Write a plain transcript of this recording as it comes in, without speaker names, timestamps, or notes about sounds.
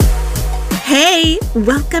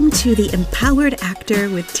Welcome to The Empowered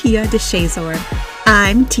Actor with Tia DeShazor.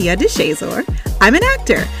 I'm Tia DeShazor. I'm an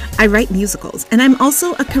actor. I write musicals, and I'm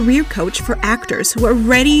also a career coach for actors who are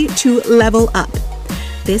ready to level up.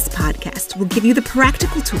 This podcast will give you the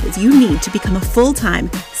practical tools you need to become a full-time,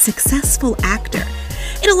 successful actor.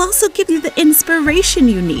 It'll also give you the inspiration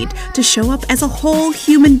you need to show up as a whole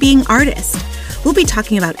human being artist. We'll be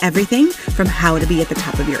talking about everything from how to be at the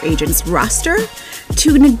top of your agent's roster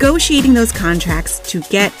to negotiating those contracts to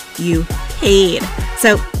get you paid.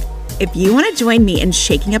 So if you want to join me in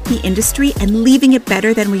shaking up the industry and leaving it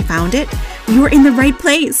better than we found it, you're in the right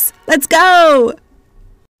place. Let's go.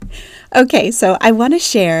 Okay, so I want to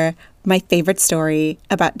share my favorite story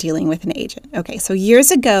about dealing with an agent. Okay, so years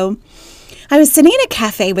ago, I was sitting in a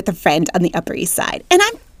cafe with a friend on the Upper East Side, and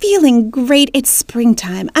I'm feeling great. It's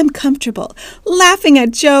springtime. I'm comfortable, laughing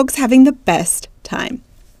at jokes, having the best time.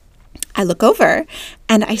 I look over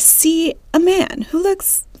and I see a man who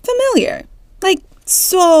looks familiar, like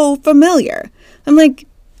so familiar. I'm like,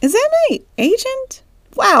 is that my agent?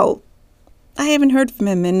 Wow. I haven't heard from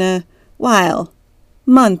him in a while,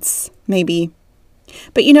 months maybe.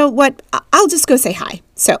 But you know what? I'll just go say hi.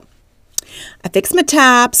 So I fix my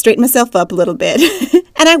top, straighten myself up a little bit,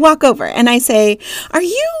 and I walk over and I say, "Are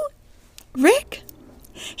you Rick?"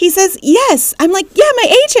 He says, "Yes." I'm like, "Yeah,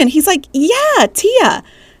 my agent." He's like, "Yeah, Tia.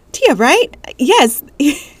 Tia, right?" "Yes."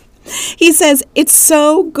 He says, "It's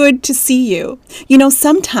so good to see you. You know,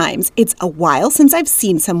 sometimes it's a while since I've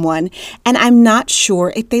seen someone, and I'm not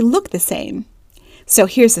sure if they look the same." So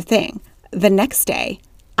here's the thing. The next day,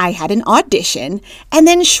 I had an audition, and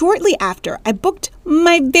then shortly after, I booked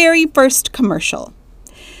my very first commercial.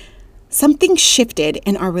 Something shifted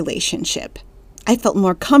in our relationship. I felt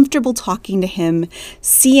more comfortable talking to him,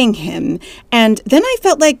 seeing him, and then I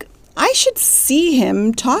felt like I should see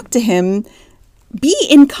him, talk to him, be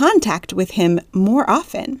in contact with him more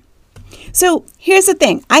often. So here's the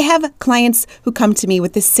thing. I have clients who come to me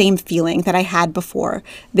with the same feeling that I had before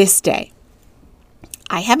this day.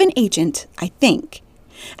 I have an agent, I think,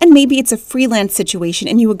 and maybe it's a freelance situation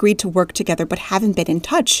and you agreed to work together but haven't been in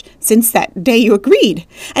touch since that day you agreed.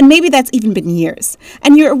 And maybe that's even been years.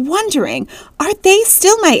 And you're wondering, are they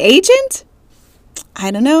still my agent?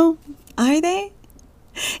 I don't know. Are they?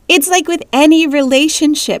 It's like with any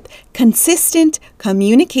relationship, consistent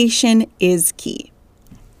communication is key.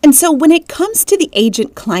 And so when it comes to the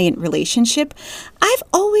agent-client relationship, I've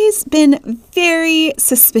always been very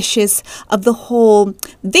suspicious of the whole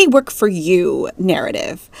 "they work for you"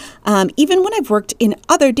 narrative. Even when I've worked in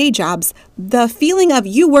other day jobs, the feeling of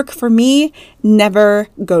 "you work for me" never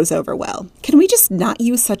goes over well. Can we just not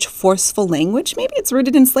use such forceful language? Maybe it's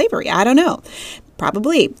rooted in slavery. I don't know.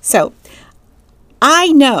 Probably. So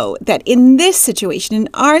I know that in this situation, in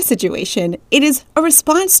our situation, it is a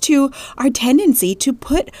response to our tendency to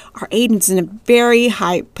put our agents in a very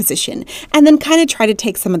high position and then kind of try to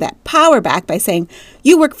take some of that power back by saying,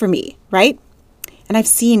 "you work for me," right? And I've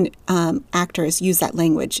seen actors use that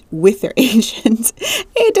language with their agents.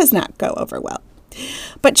 It does not go over well.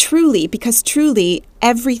 But because truly,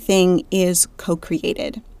 everything is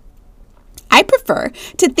co-created. I prefer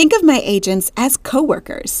to think of my agents as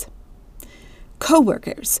co-workers.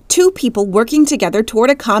 Co-workers, two people working together toward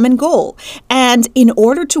a common goal. And in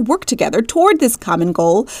order to work together toward this common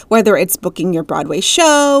goal, whether it's booking your Broadway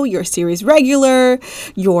show, your series regular,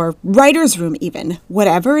 your writer's room even,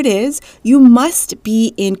 whatever it is, you must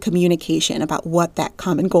be in communication about what that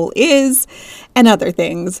common goal is and other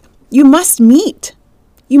things. You must meet.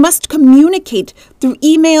 You must communicate through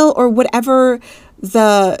email or whatever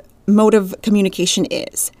the mode of communication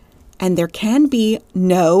is. And there can be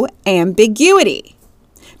no ambiguity.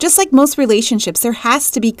 Just like most relationships, there has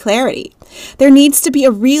to be clarity. There needs to be a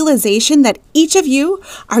realization that each of you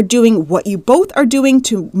are doing what you both are doing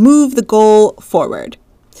to move the goal forward.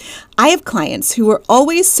 I have clients who are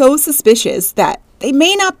always so suspicious that they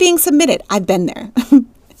may not being submitted. I've been there.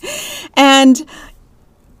 And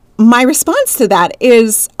my response to that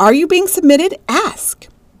is, are you being submitted? Ask.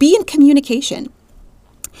 Be in communication.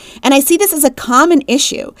 And I see this as a common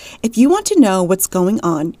issue. If you want to know what's going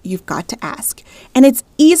on, you've got to ask. And it's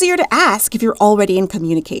easier to ask if you're already in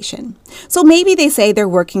communication. So maybe they say they're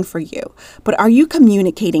working for you, but are you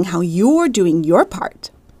communicating how you're doing your part?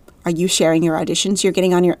 Are you sharing your auditions you're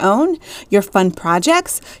getting on your own, your fun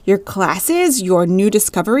projects, your classes, your new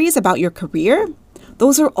discoveries about your career?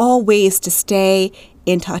 Those are all ways to stay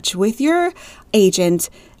in touch with your agent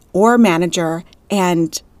or manager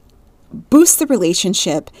and boost the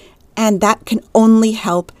relationship, and that can only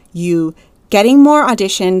help you getting more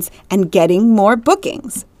auditions and getting more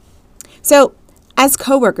bookings. So As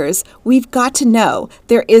coworkers, we've got to know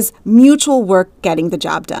there is mutual work getting the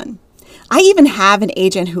job done. I even have an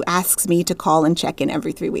agent who asks me to call and check in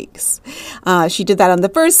every 3 weeks. She did that on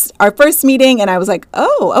our first meeting, and I was like,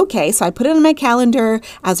 oh, okay. So I put it on my calendar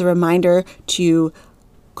as a reminder to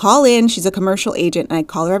call in. She's a commercial agent, and I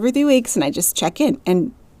call her every 3 weeks, and I just check in.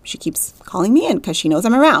 And she keeps calling me in because she knows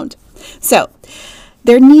I'm around. So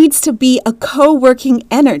there needs to be a co-working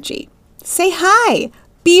energy. Say hi.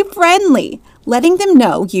 Be friendly. Letting them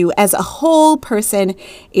know you as a whole person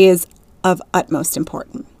is of utmost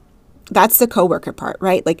importance. That's the coworker part,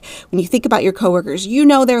 right? Like when you think about your coworkers, you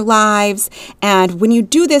know their lives. And when you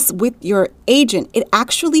do this with your agent, it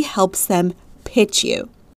actually helps them pitch you.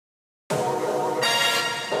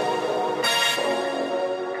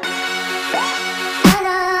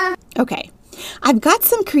 Okay, I've got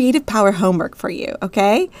some Creative Power homework for you,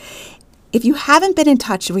 okay? If you haven't been in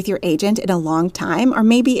touch with your agent in a long time, or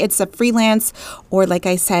maybe it's a freelance or, like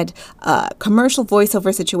I said, a commercial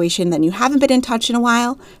voiceover situation that you haven't been in touch in a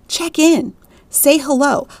while, check in. Say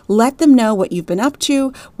hello. Let them know what you've been up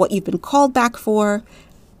to, what you've been called back for.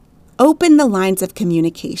 Open the lines of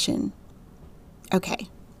communication. Okay.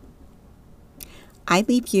 I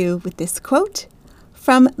leave you with this quote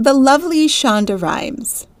from the lovely Shonda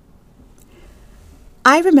Rhimes.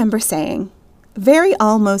 I remember saying, very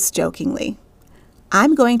almost jokingly,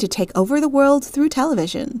 I'm going to take over the world through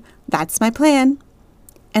television. That's my plan.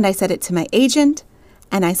 And I said it to my agent,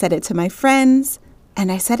 and I said it to my friends, and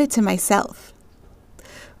I said it to myself.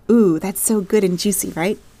 Ooh, that's so good and juicy,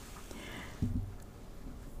 right?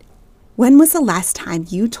 When was the last time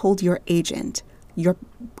you told your agent your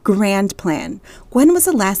grand plan? When was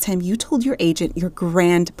the last time you told your agent your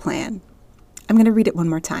grand plan? I'm going to read it one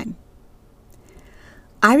more time.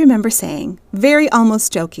 I remember saying, very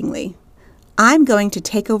almost jokingly, I'm going to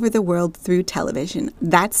take over the world through television.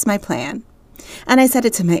 That's my plan. And I said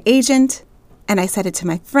it to my agent, and I said it to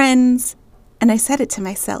my friends, and I said it to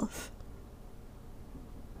myself.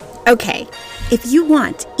 Okay, if you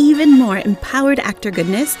want even more empowered actor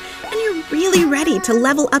goodness, and you're really ready to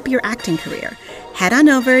level up your acting career, head on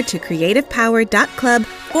over to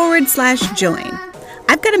creativepowerdclub/join.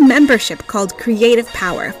 I've got a membership called Creative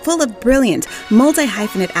Power, full of brilliant,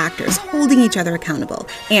 multi-hyphenate actors holding each other accountable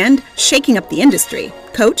and shaking up the industry,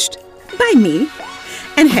 coached by me.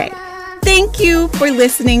 And hey, thank you for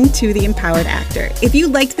listening to The Empowered Actor. If you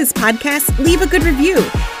liked this podcast, leave a good review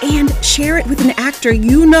and share it with an actor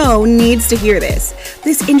you know needs to hear this.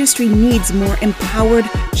 This industry needs more empowered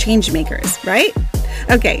change makers, right?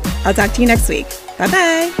 Okay, I'll talk to you next week.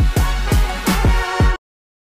 Bye-bye.